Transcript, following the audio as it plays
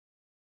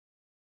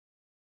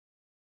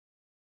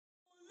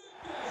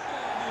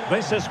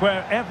This is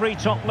where every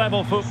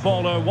top-level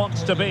footballer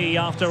wants to be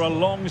after a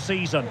long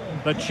season.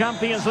 The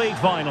Champions League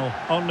final.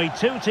 Only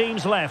two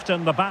teams left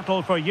in the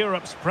battle for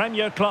Europe's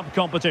Premier Club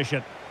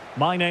competition.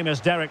 My name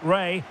is Derek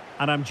Ray,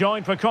 and I'm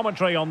joined for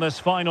commentary on this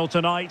final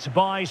tonight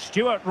by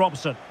Stuart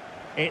Robson.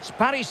 It's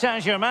Paris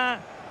Saint-Germain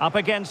up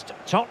against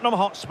Tottenham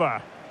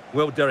Hotspur.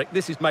 Well, Derek,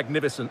 this is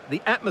magnificent.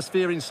 The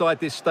atmosphere inside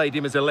this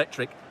stadium is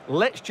electric.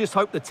 Let's just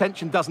hope the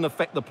tension doesn't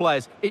affect the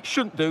players. It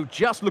shouldn't do.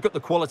 Just look at the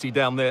quality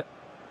down there.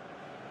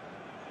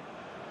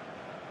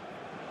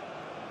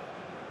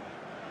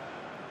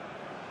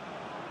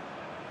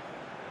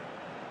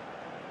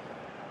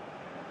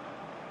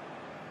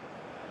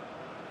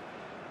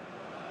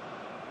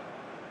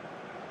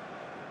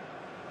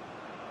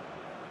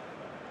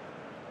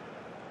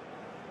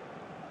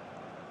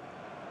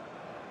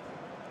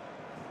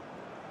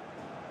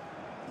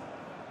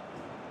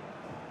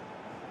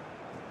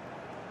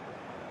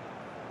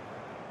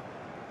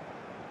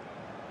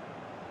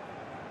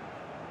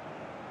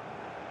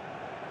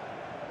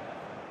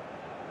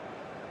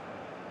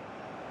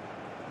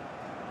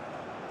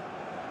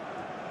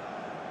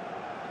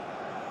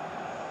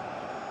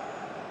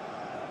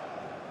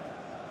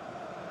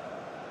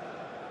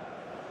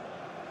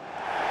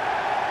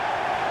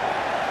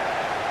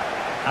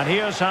 And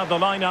here's how the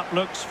lineup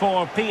looks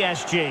for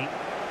PSG.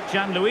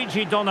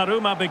 Gianluigi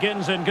Donnarumma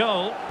begins in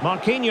goal.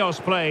 Marquinhos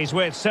plays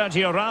with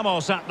Sergio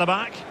Ramos at the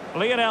back.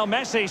 Lionel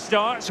Messi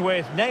starts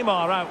with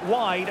Neymar out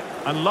wide.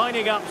 And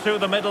lining up through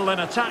the middle in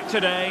attack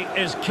today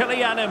is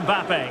Kylian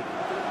Mbappe.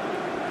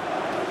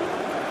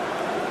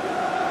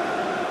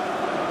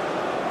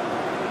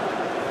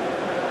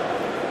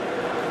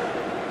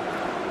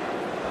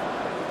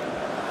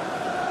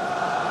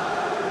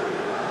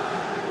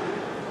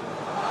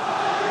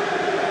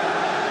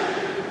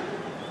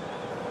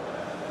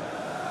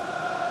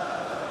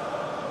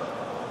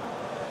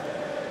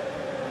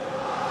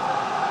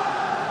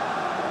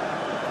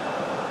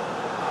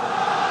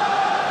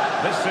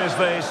 This is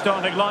the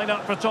starting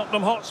lineup for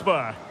Tottenham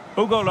Hotspur.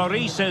 Hugo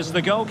Lloris is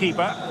the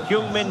goalkeeper.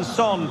 Heung-min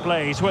Son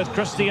plays with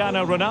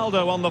Cristiano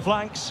Ronaldo on the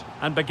flanks.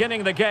 And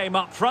beginning the game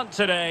up front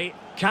today,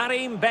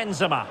 Karim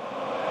Benzema.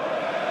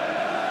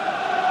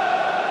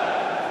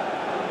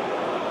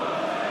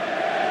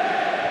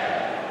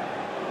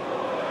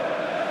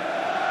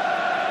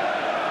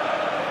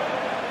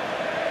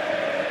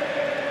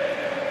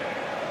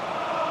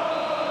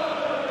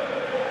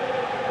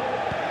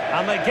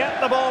 And they get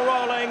the ball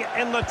rolling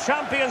in the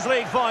Champions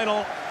League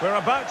final. We're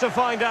about to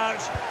find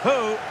out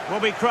who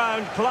will be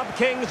crowned Club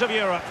Kings of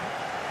Europe.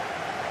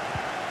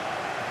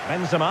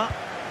 Benzema.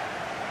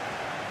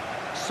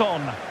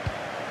 Son.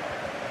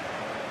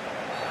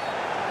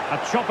 A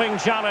chopping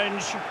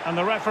challenge, and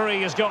the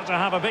referee has got to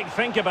have a big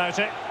think about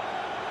it.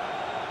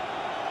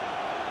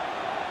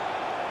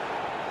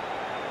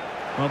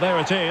 Well, there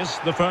it is,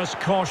 the first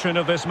caution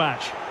of this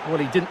match. Well,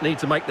 he didn't need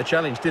to make the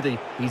challenge, did he?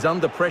 He's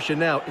under pressure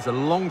now. It's a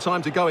long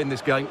time to go in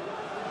this game.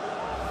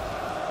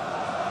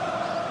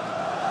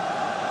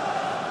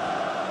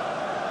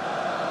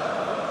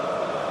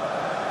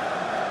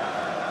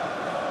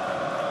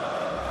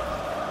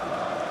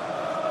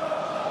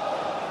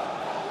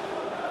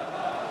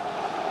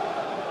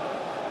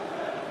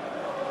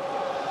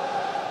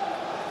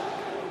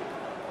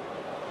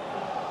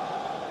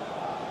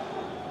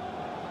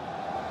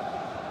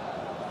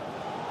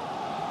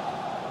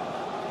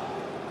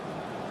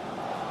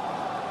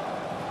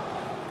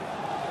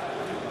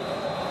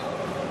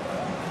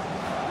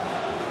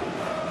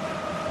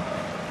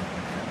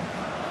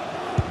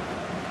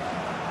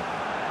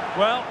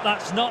 Well,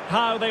 that's not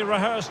how they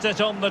rehearsed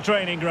it on the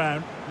training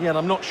ground. Yeah, and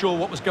I'm not sure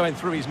what was going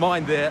through his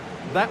mind there.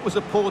 That was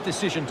a poor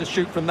decision to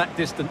shoot from that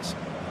distance.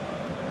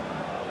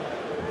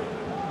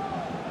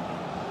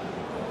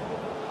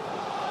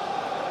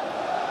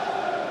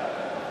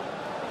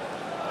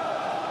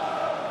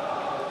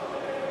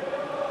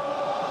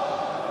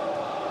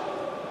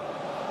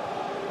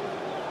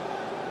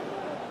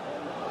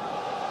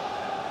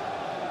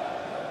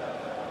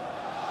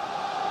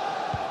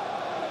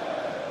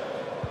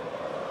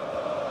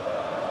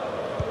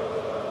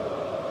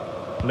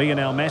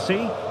 Lionel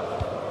Messi.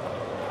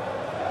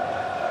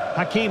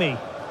 Hakimi.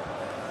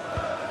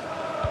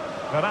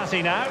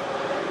 Verratti now.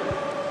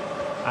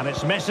 And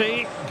it's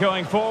Messi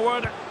going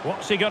forward.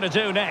 What's he going to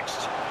do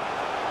next?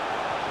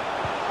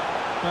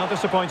 Well,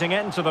 disappointing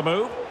end to the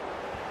move.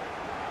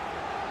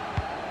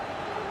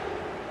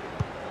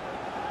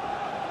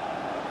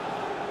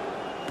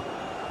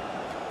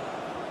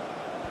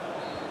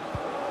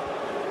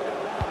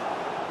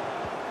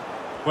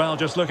 Well,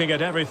 just looking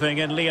at everything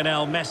in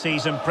Lionel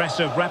Messi's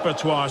impressive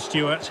repertoire,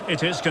 Stuart,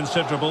 it is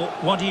considerable.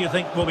 What do you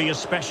think will be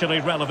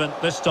especially relevant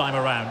this time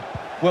around?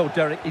 Well,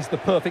 Derek, he's the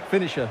perfect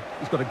finisher.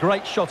 He's got a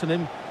great shot on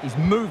him, his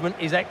movement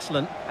is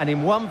excellent, and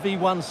in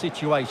 1v1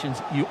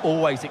 situations, you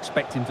always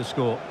expect him to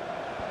score.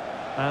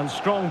 And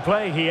strong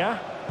play here.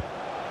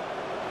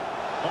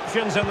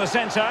 Options in the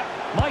centre.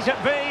 Might it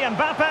be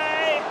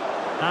Mbappe?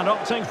 And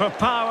opting for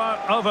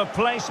power over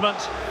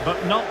placement,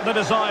 but not the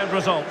desired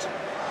result.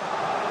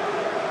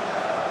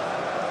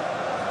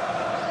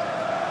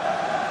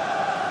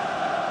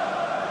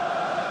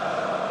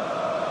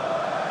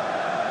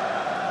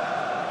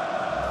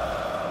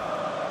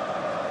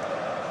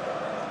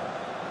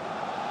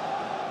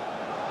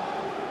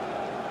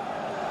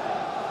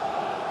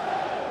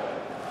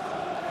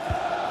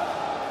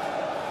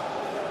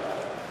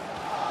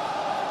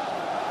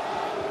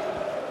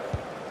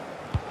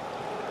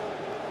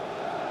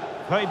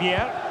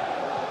 Højbjerg.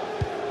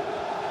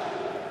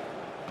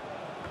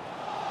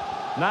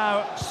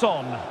 Now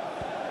Son.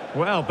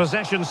 Well,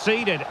 possession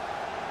ceded.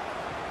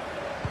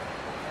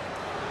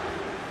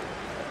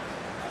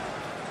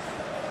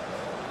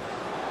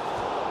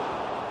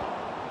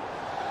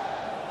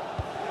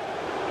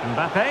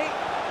 Mbappe.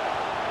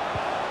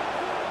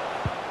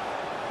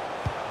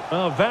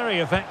 Oh, very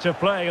effective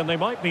play, and they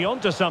might be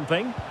onto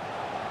something.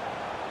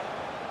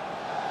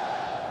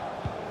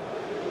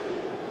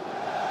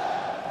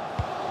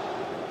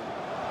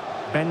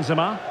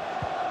 Benzema.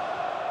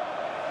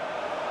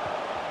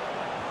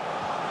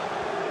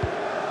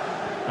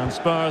 And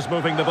Spurs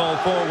moving the ball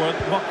forward.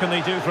 What can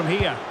they do from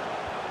here?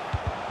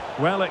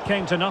 Well, it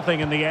came to nothing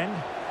in the end.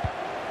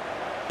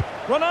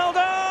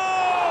 Ronaldo!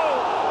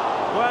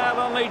 Well,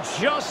 only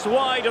just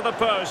wide of the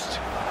post.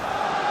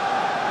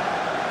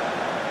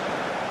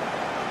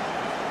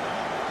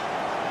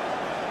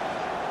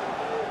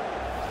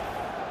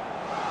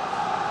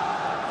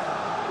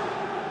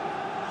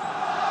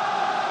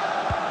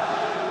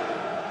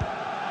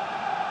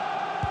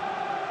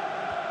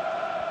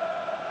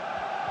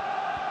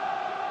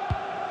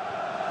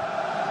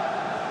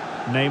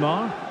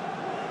 Neymar.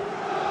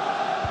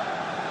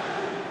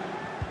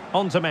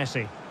 On to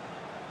Messi.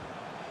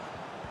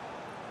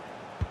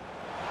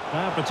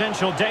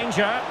 Potential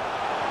danger.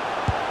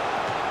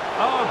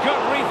 Oh,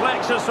 good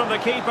reflexes from the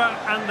keeper,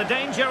 and the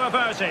danger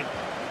averted.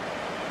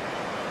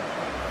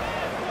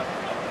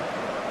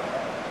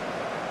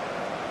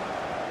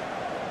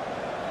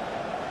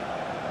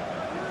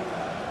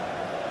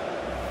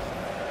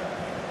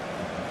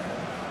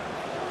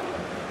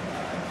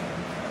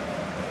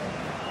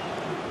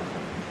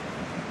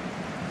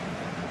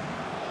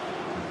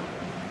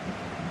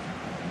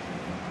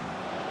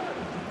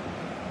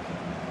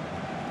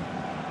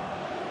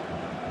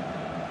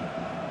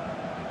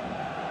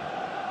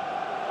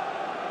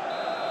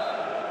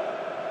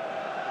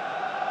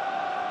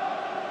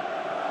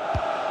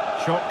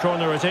 Short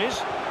corner it is.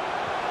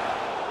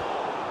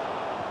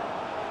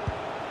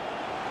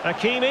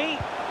 Hakimi.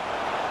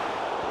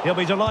 He'll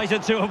be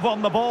delighted to have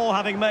won the ball,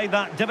 having made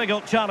that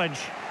difficult challenge.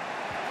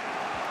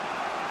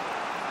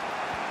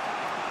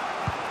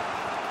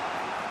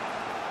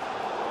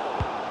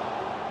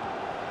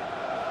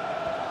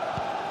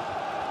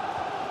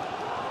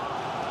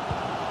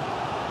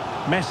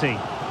 Messi.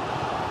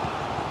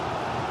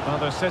 Well,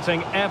 they're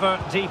sitting ever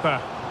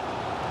deeper.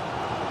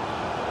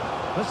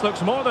 This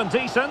looks more than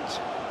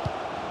decent.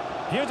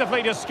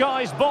 Beautifully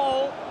disguised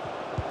ball.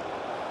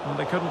 Well,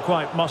 they couldn't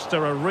quite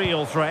muster a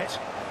real threat.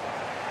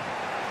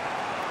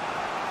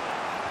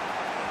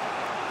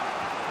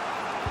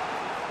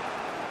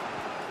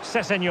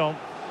 Sessegnon.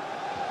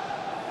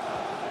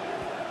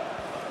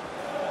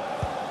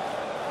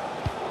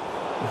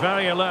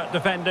 Very alert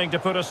defending to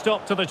put a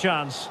stop to the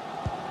chance.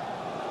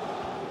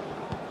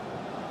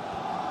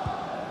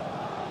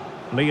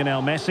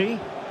 Lionel Messi.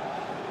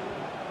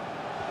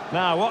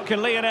 Now, what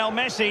can Lionel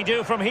Messi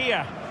do from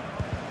here?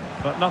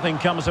 But nothing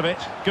comes of it.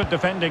 Good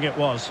defending it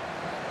was.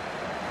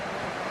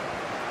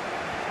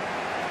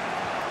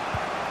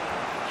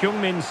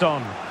 Heung-min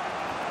Son.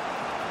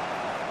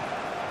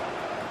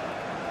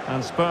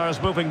 And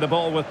Spurs moving the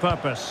ball with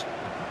purpose.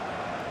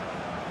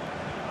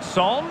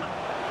 Son.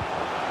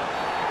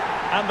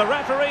 And the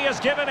referee has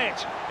given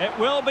it. It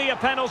will be a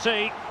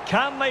penalty.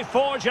 Can they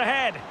forge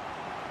ahead?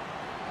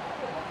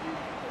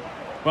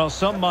 Well,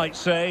 some might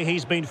say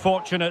he's been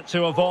fortunate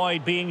to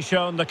avoid being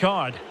shown the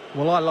card.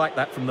 Well, I like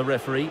that from the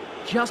referee.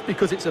 Just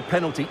because it's a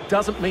penalty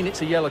doesn't mean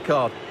it's a yellow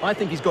card. I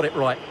think he's got it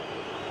right.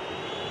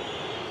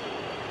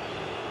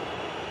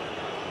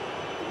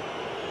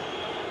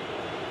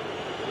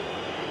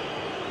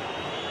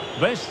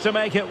 This to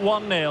make it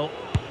 1-0.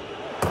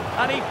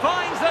 And he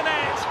finds the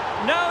net.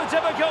 No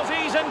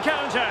difficulties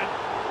encountered.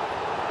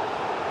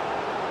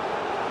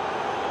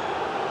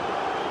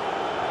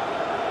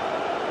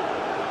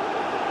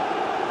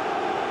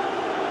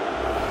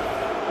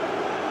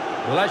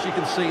 Well, as you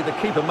can see, the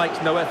keeper makes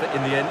no effort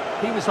in the end.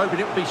 He was hoping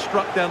it would be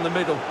struck down the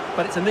middle,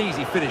 but it's an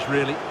easy finish,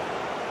 really.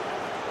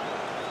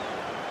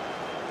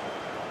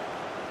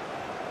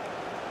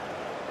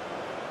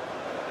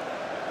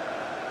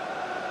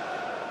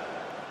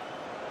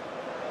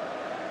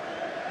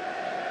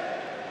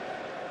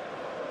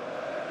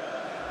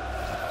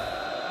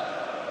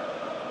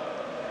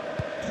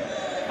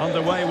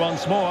 Underway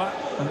once more,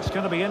 and it's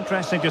going to be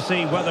interesting to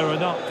see whether or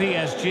not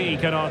PSG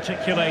can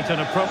articulate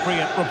an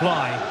appropriate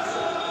reply.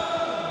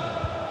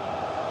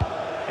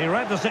 He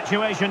read the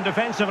situation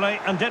defensively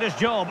and did his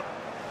job.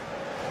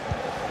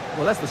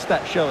 Well, as the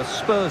stats show us,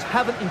 Spurs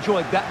haven't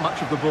enjoyed that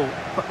much of the ball,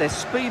 but their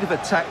speed of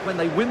attack when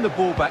they win the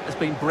ball back has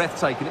been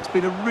breathtaking. It's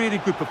been a really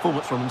good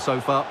performance from them so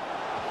far.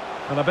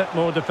 And a bit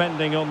more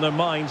defending on their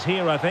minds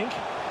here, I think.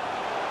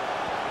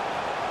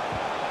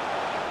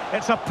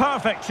 It's a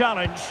perfect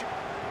challenge.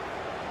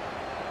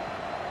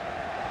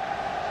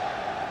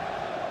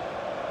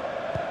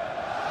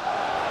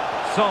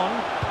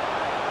 Son.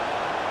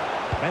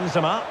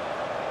 Benzema.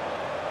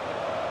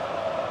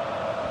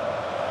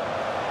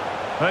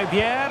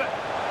 Højbjerg.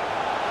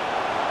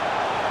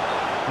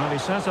 Well, he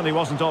certainly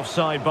wasn't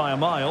offside by a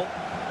mile.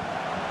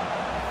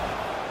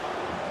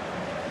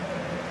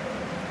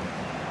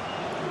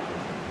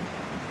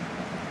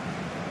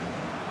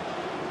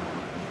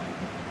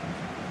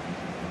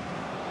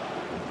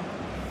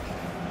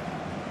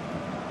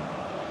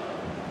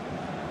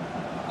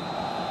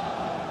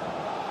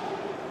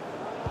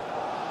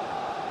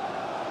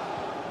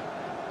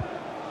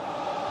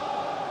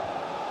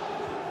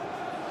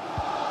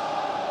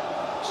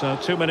 So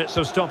 2 minutes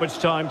of stoppage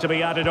time to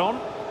be added on.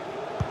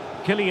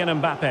 Kylian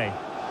Mbappe.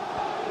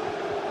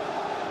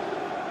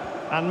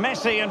 And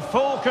Messi in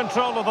full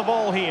control of the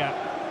ball here.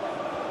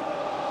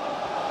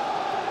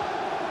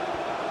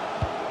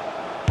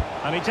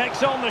 And he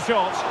takes on the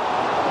shot.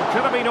 It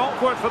could have been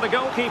awkward for the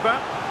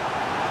goalkeeper.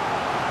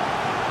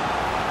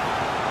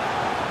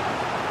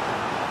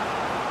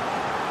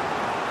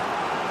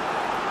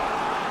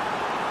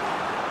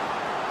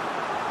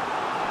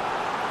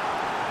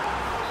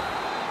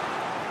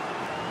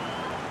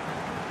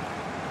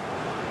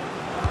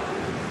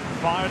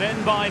 Fired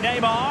in by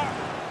Neymar.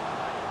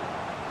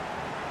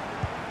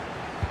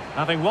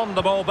 Having won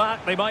the ball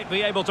back, they might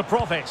be able to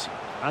profit.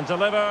 And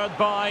delivered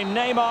by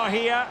Neymar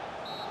here.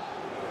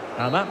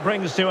 And that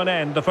brings to an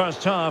end the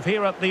first half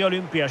here at the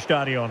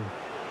Olympiastadion.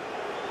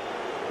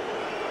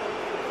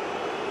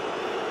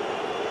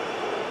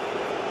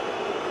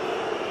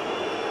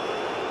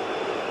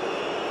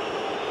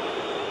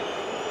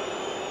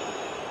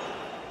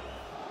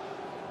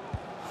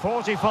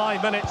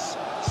 "45 minutes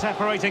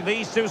separating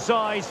these two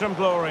sides from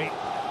glory.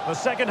 The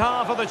second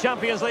half of the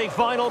Champions League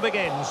final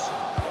begins.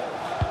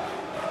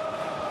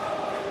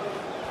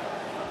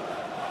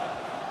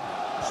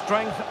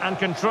 Strength and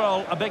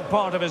control, a big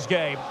part of his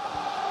game.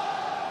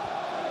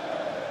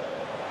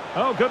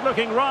 Oh,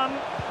 good-looking run.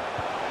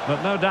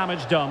 But no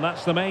damage done,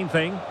 that's the main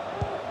thing.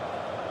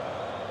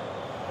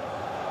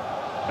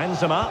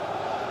 Benzema.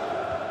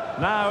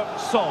 Now,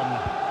 Son.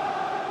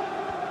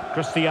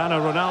 Cristiano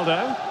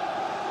Ronaldo.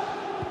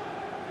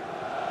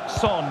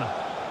 Son.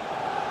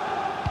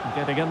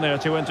 Getting in there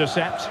to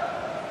intercept.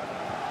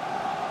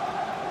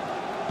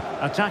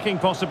 Attacking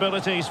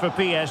possibilities for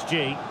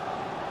PSG.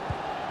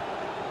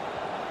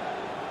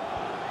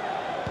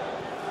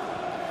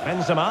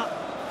 Benzema.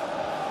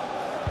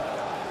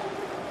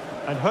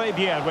 And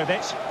Højbjerg with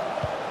it.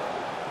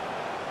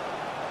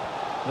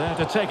 There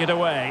to take it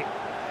away.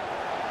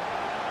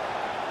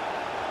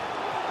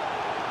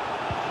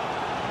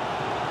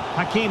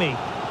 Hakimi.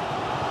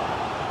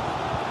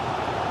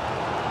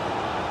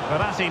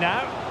 Verratti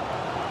now.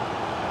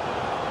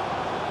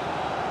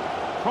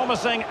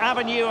 Promising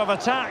avenue of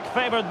attack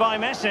favoured by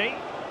Messi.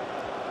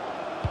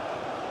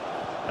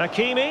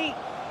 Hakimi.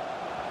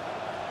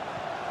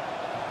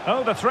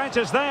 Oh, the threat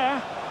is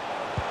there.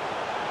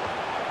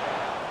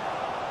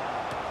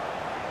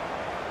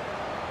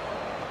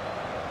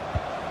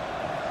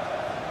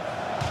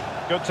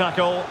 Good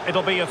tackle,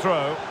 it'll be a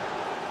throw.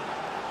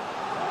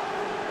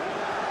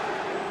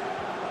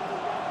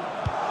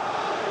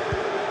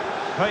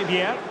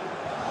 Højbjerg.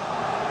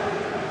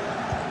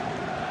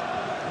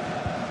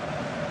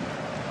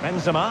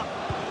 Benzema.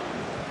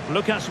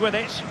 Lucas with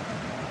it.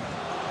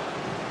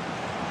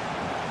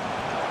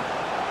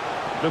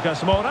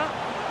 Lucas Moura.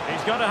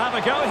 He's got to have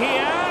a go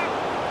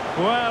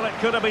here. Well, it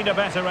could have been a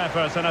better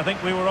effort, and I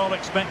think we were all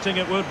expecting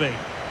it would be.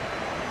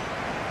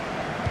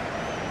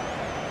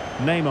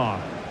 Neymar.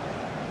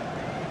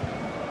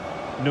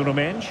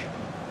 Nunez.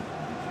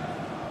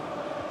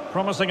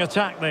 Promising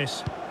attack,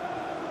 this.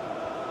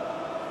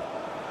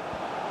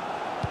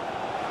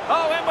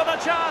 Oh, in with a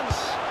chance.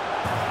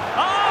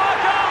 Oh, a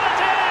goal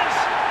it is!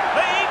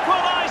 The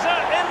equaliser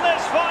in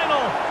this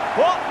final.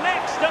 What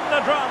next in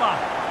the drama?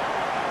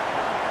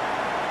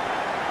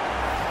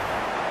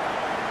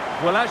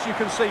 Well, as you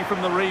can see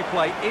from the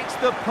replay, it's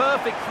the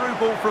perfect through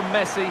ball from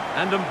Messi,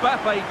 and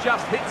Mbappe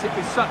just hits it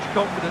with such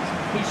confidence.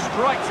 He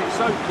strikes it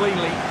so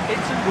cleanly.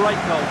 It's a great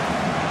goal.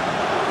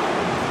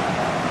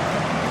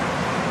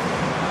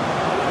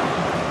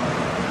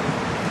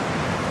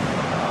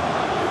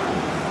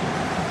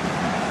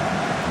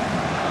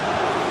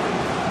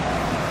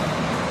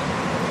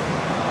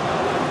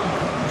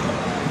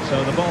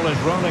 So the ball is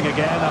rolling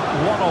again at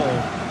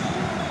 1-1.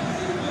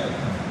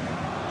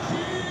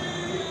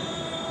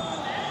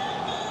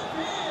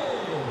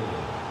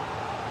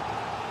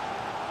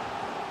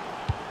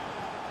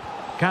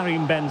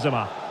 Karim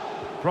Benzema.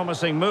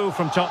 Promising move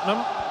from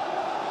Tottenham.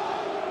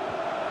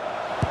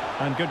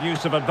 And good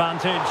use of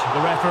advantage.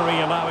 The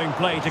referee allowing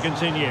play to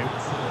continue.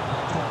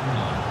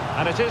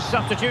 And it is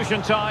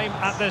substitution time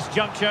at this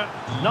juncture.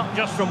 Not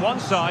just from one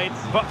side,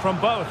 but from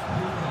both.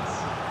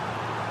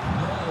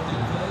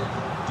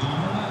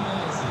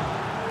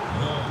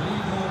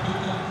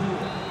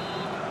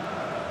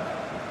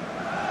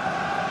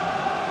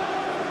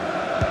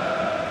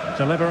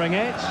 Delivering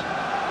it.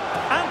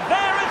 And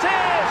there it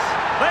is!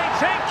 They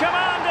take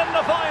command in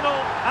the final.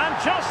 And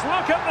just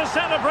look at the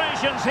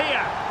celebrations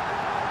here.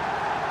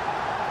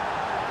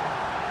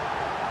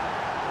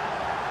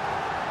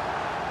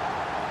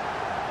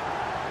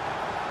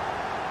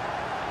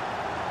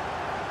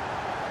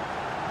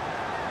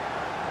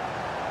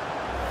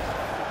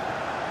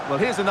 Well,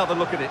 here's another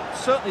look at it.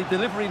 Certainly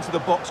delivery into the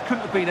box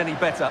couldn't have been any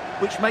better,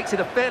 which makes it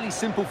a fairly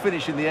simple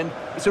finish in the end.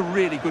 It's a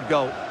really good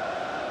goal.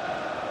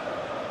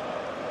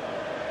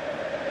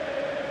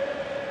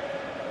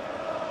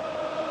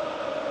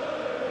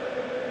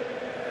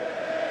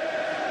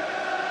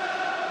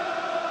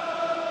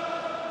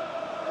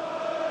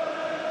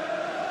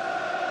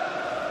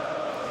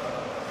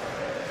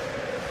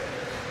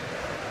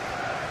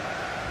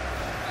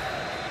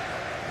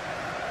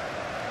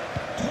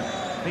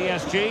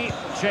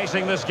 PSG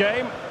chasing this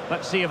game.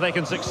 Let's see if they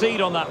can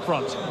succeed on that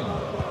front.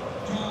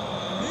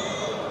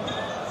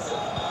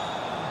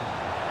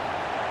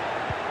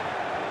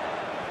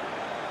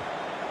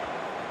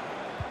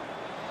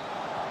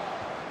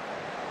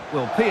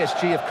 Well,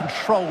 PSG have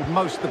controlled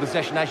most of the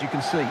possession, as you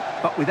can see,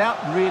 but without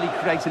really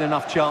creating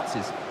enough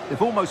chances.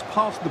 They've almost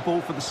passed the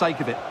ball for the sake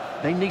of it.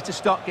 They need to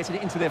start getting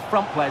it into their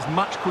front players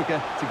much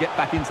quicker to get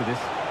back into this.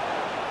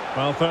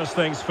 Well, first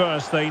things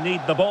first, they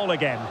need the ball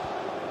again.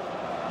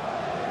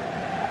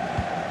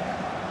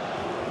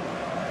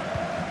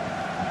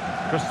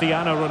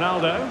 Cristiano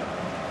Ronaldo.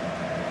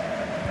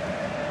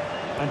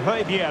 And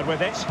Højbjerg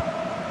with it.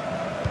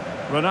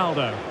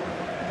 Ronaldo.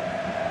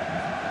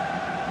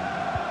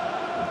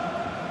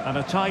 And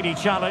a tidy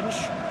challenge.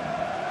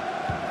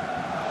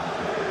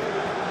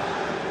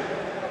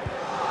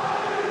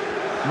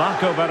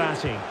 Marco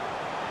Verratti.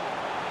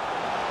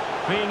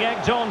 Being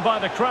egged on by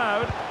the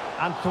crowd.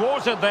 And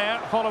thwarted there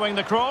following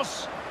the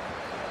cross.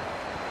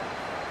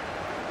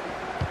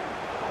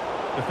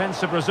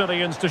 Defensive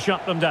Brazilians to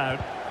shut them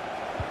down.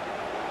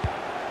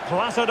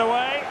 Clattered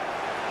away.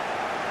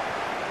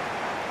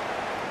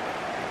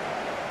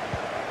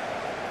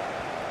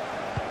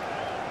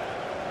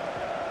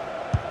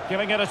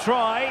 Giving it a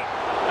try.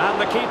 And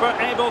the keeper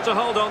able to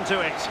hold on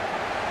to it.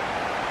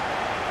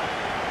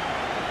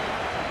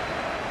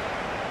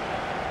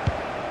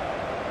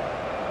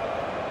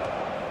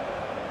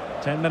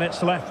 Ten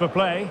minutes left for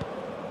play.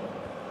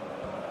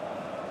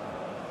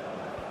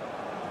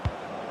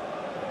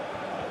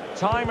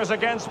 Time is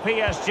against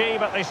PSG,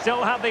 but they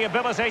still have the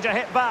ability to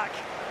hit back.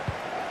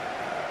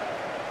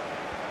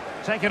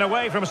 Taken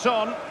away from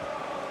Son.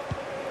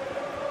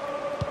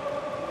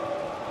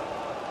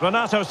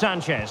 Renato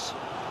Sanchez.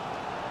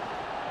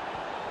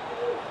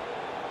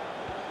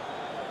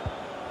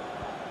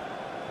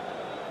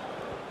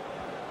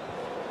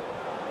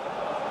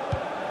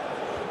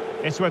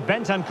 It's with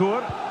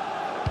Bentancur.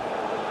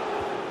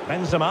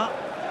 Benzema.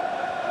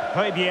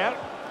 Højbjerg.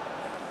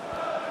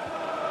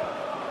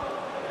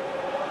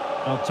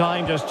 Well,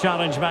 time just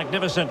challenged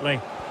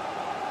magnificently.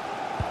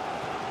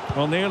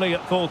 Well, nearly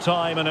at full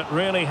time, and it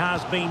really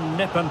has been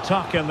nip and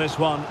tuck in this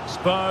one.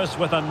 Spurs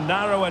with a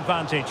narrow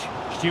advantage.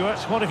 Stuart,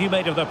 what have you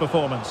made of their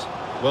performance?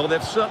 Well,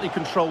 they've certainly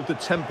controlled the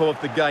tempo of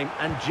the game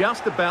and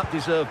just about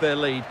deserved their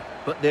lead.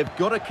 But they've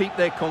got to keep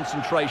their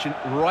concentration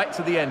right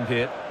to the end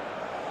here.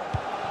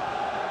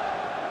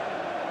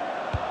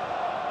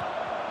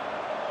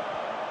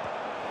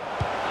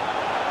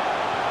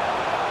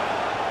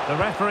 The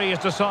referee has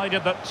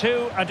decided that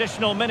 2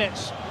 additional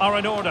minutes are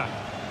in order.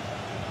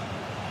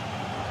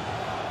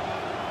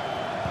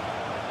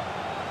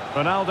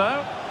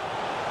 Ronaldo.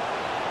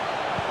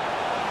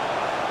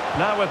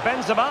 Now with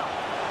Benzema.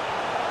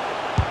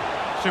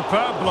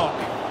 Superb block.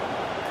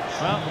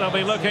 Well, they'll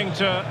be looking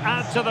to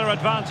add to their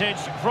advantage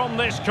from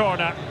this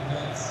corner.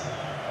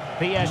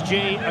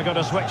 PSG are going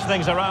to switch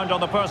things around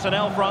on the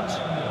personnel front.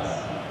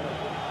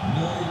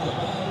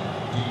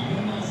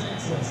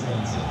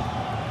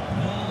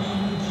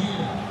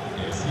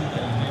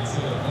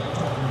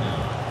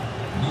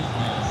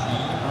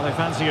 Well, they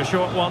fancy a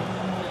short one.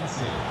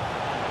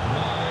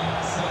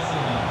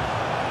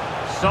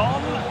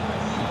 Son.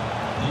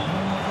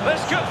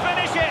 This could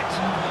finish it.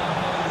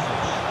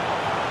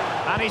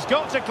 And he's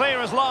got to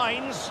clear his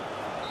lines.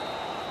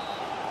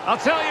 I'll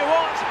tell you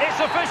what, it's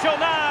official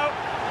now.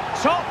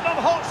 Tottenham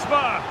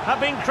Hotspur have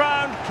been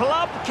crowned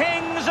Club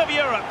Kings of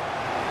Europe.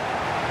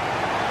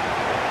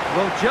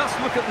 Well, just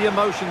look at the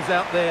emotions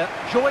out there.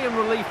 Joy and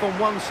relief on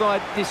one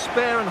side,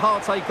 despair and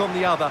heartache on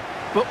the other.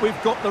 But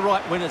we've got the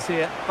right winners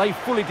here. They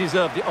fully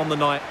deserved it on the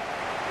night.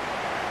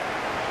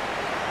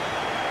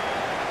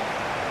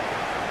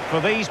 For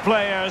these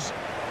players,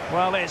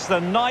 well, it's the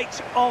night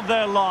of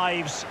their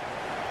lives,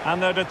 and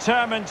they're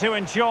determined to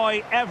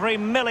enjoy every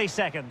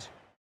millisecond.